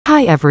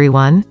Hi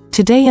everyone,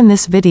 today in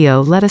this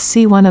video let us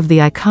see one of the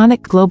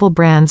iconic global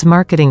brand's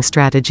marketing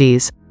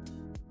strategies.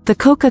 The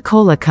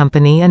Coca-Cola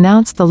Company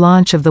announced the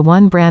launch of the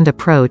One Brand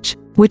approach,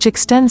 which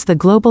extends the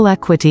global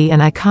equity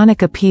and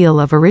iconic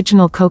appeal of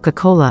original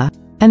Coca-Cola,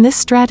 and this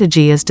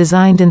strategy is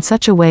designed in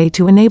such a way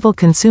to enable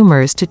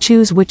consumers to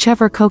choose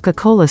whichever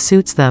Coca-Cola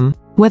suits them,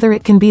 whether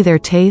it can be their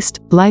taste,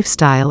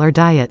 lifestyle or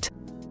diet.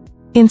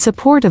 In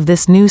support of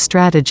this new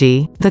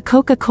strategy, the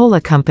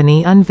Coca-Cola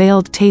Company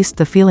unveiled Taste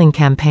the Feeling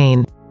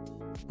campaign,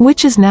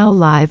 which is now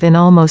live in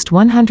almost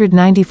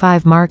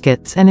 195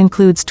 markets and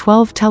includes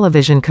 12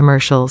 television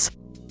commercials.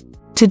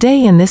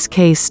 Today in this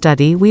case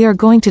study we are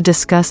going to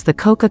discuss the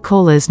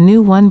Coca-Cola's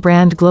new One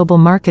Brand global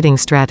marketing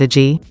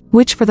strategy,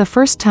 which for the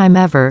first time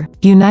ever,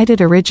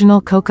 united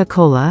original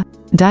Coca-Cola,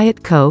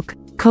 Diet Coke,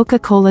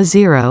 Coca-Cola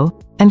Zero,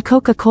 and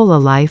Coca-Cola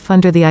Life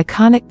under the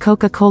iconic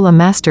Coca-Cola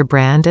master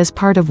brand as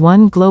part of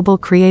one global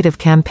creative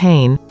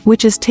campaign,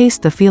 which is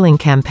Taste the Feeling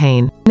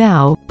campaign.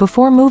 Now,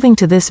 before moving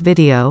to this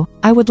video,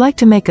 I would like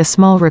to make a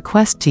small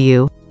request to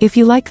you. If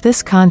you like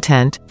this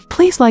content,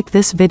 please like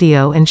this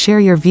video and share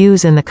your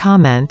views in the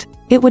comment.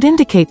 It would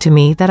indicate to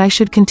me that I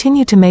should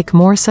continue to make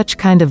more such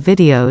kind of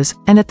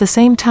videos, and at the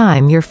same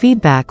time your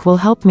feedback will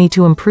help me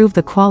to improve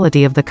the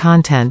quality of the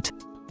content.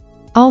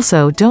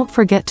 Also, don't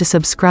forget to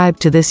subscribe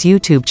to this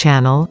YouTube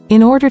channel,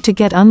 in order to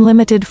get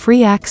unlimited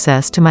free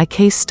access to my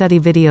case study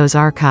videos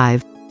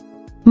archive.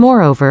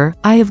 Moreover,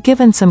 I have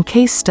given some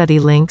case study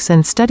links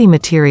and study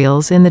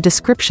materials in the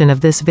description of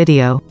this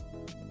video.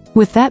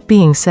 With that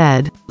being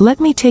said,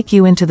 let me take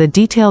you into the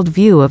detailed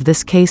view of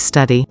this case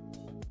study.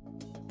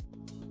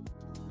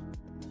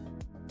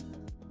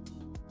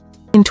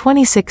 In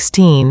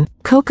 2016,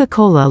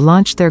 Coca-Cola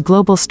launched their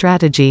global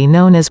strategy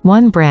known as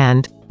One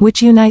Brand,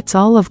 which unites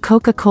all of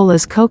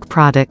Coca-Cola's Coke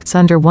products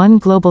under one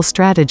global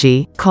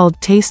strategy, called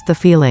Taste the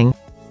Feeling.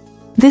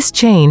 This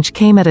change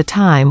came at a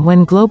time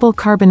when global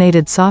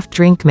carbonated soft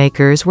drink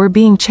makers were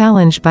being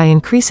challenged by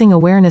increasing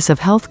awareness of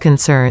health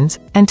concerns,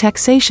 and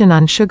taxation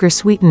on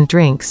sugar-sweetened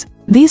drinks.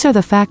 These are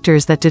the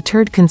factors that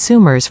deterred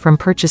consumers from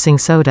purchasing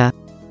soda.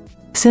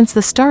 Since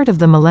the start of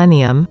the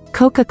millennium,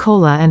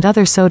 Coca-Cola and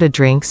other soda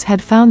drinks had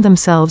found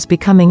themselves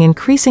becoming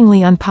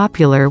increasingly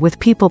unpopular, with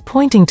people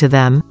pointing to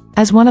them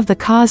as one of the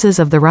causes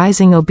of the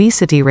rising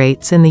obesity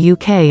rates in the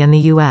UK and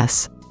the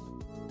US.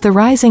 The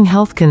rising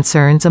health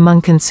concerns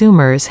among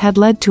consumers had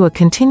led to a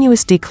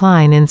continuous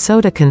decline in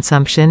soda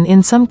consumption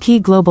in some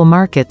key global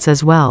markets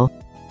as well.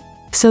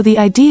 So the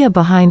idea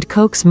behind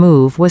Coke's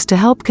move was to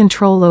help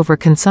control over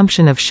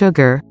consumption of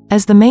sugar,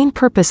 as the main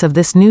purpose of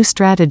this new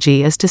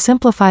strategy is to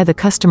simplify the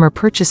customer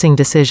purchasing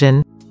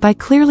decision, by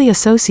clearly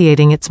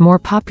associating its more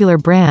popular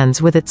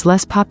brands with its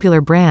less popular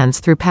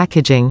brands through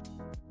packaging.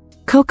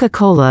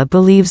 Coca-Cola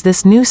believes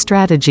this new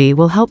strategy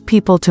will help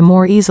people to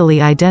more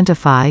easily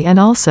identify and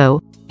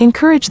also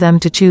encourage them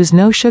to choose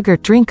no-sugar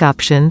drink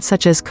options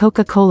such as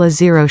Coca-Cola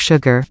Zero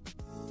Sugar.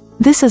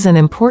 This is an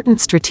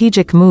important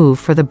strategic move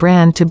for the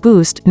brand to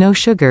boost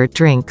no-sugar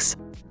drinks.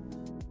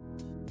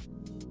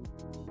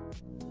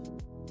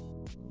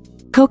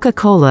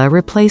 Coca-Cola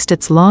replaced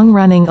its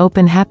long-running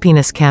Open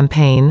Happiness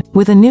campaign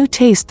with a new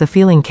Taste the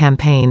Feeling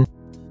campaign.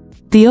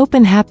 The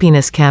Open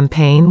Happiness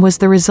campaign was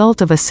the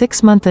result of a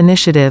 6-month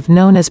initiative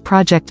known as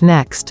Project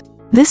Next.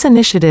 This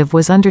initiative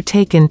was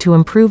undertaken to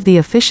improve the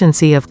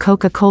efficiency of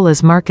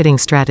Coca-Cola's marketing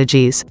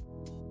strategies.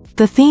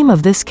 The theme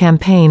of this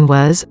campaign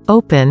was,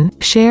 Open,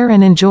 Share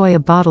and Enjoy a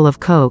Bottle of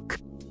Coke.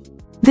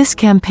 This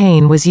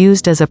campaign was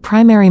used as a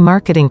primary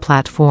marketing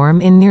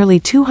platform in nearly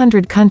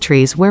 200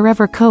 countries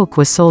wherever Coke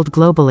was sold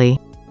globally.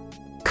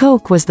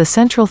 Coke was the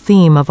central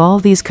theme of all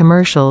these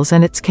commercials,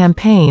 and its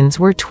campaigns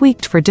were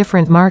tweaked for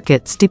different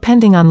markets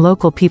depending on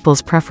local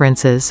people's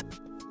preferences.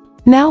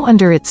 Now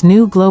under its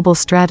new global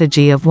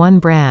strategy of One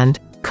Brand,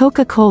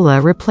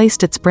 Coca-Cola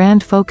replaced its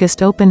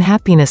brand-focused Open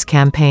Happiness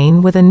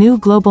campaign with a new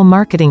global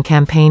marketing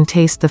campaign,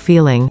 Taste the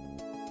Feeling.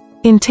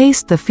 In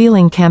Taste the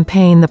Feeling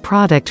campaign, the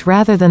product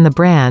rather than the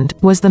brand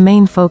was the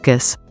main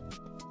focus.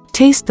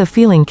 Taste the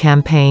Feeling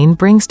campaign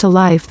brings to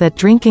life that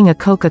drinking a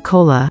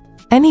Coca-Cola,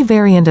 any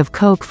variant of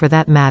Coke for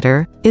that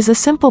matter, is a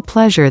simple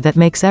pleasure that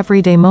makes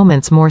everyday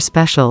moments more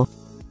special.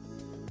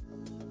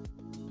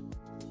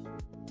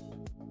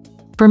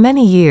 For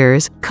many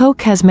years,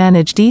 Coke has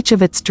managed each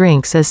of its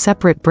drinks as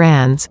separate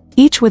brands,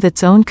 each with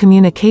its own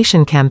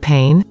communication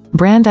campaign,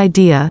 brand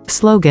idea,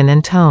 slogan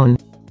and tone.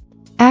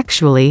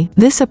 Actually,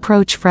 this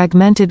approach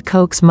fragmented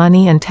Coke's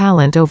money and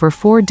talent over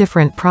 4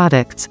 different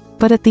products,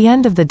 but at the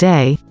end of the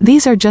day,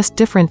 these are just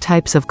different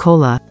types of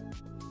cola.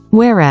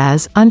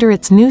 Whereas, under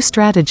its new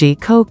strategy,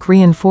 Coke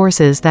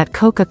reinforces that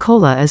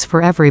Coca-Cola is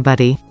for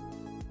everybody.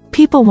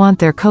 People want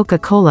their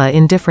Coca-Cola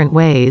in different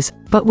ways,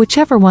 but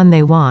whichever one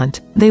they want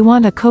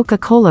a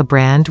Coca-Cola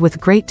brand with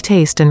great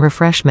taste and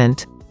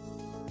refreshment.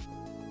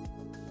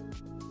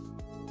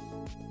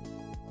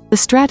 The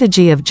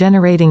strategy of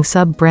generating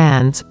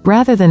sub-brands,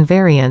 rather than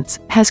variants,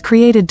 has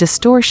created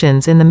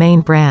distortions in the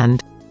main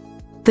brand.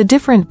 The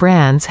different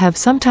brands have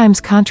sometimes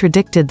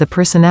contradicted the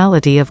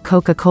personality of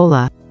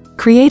Coca-Cola.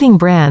 Creating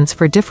brands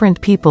for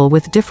different people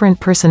with different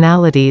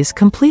personalities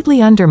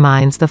completely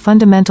undermines the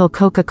fundamental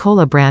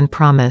Coca-Cola brand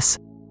promise.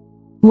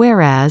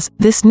 Whereas,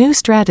 this new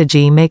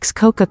strategy makes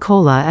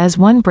Coca-Cola as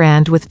one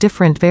brand with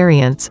different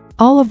variants,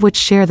 all of which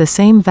share the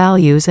same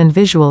values and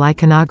visual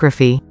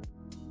iconography.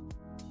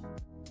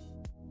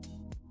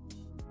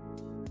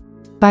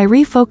 By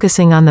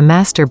refocusing on the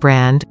master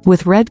brand,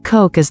 with Red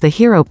Coke as the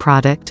hero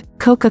product,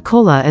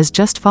 Coca-Cola is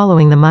just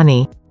following the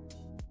money.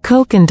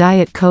 Coke and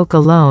Diet Coke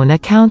alone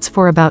accounts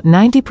for about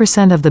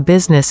 90% of the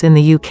business in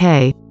the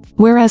UK,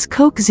 whereas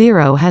Coke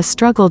Zero has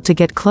struggled to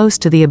get close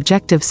to the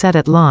objective set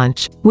at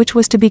launch, which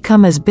was to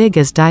become as big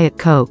as Diet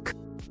Coke.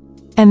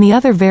 And the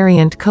other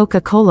variant,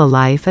 Coca-Cola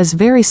Life, is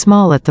very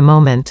small at the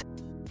moment.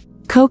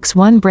 Coke's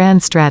one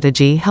brand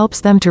strategy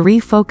helps them to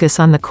refocus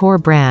on the core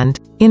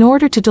brand, in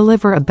order to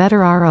deliver a better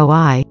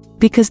ROI,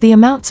 because the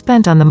amount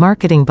spent on the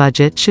marketing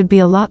budget should be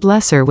a lot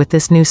lesser with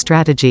this new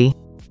strategy.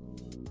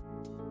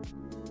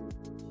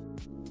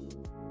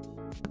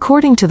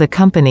 According to the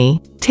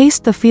company,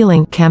 Taste the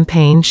Feeling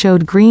campaign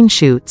showed green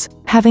shoots,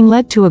 having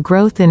led to a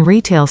growth in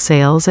retail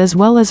sales as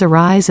well as a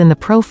rise in the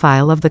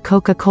profile of the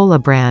Coca-Cola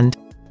brand.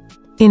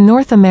 In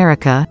North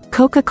America,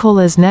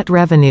 Coca-Cola's net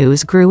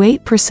revenues grew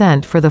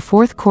 8% for the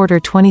fourth quarter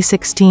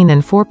 2016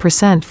 and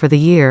 4% for the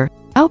year,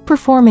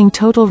 outperforming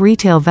total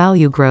retail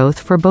value growth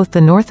for both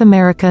the North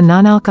America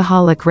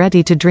non-alcoholic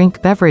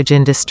ready-to-drink beverage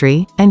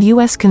industry, and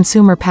U.S.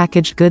 consumer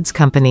packaged goods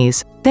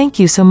companies. Thank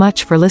you so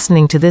much for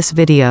listening to this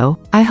video.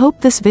 I hope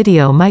this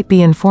video might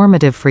be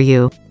informative for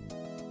you.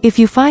 If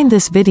you find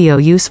this video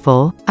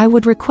useful, I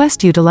would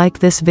request you to like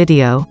this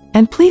video,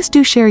 and please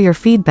do share your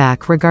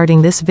feedback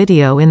regarding this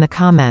video in the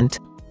comment.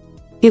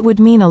 It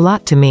would mean a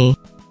lot to me.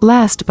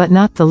 Last but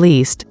not the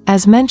least,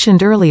 as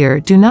mentioned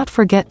earlier, do not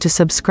forget to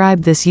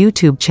subscribe this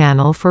YouTube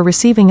channel for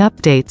receiving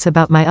updates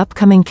about my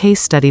upcoming case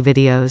study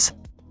videos.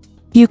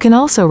 You can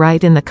also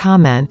write in the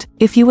comment,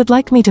 if you would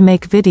like me to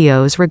make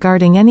videos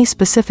regarding any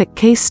specific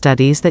case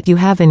studies that you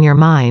have in your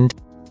mind.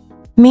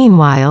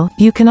 Meanwhile,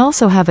 you can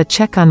also have a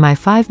check on my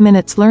 5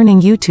 Minutes Learning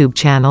YouTube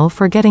channel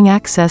for getting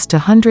access to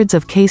hundreds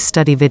of case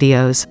study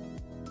videos.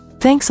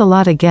 Thanks a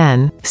lot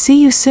again,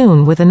 see you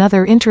soon with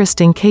another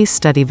interesting case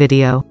study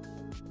video.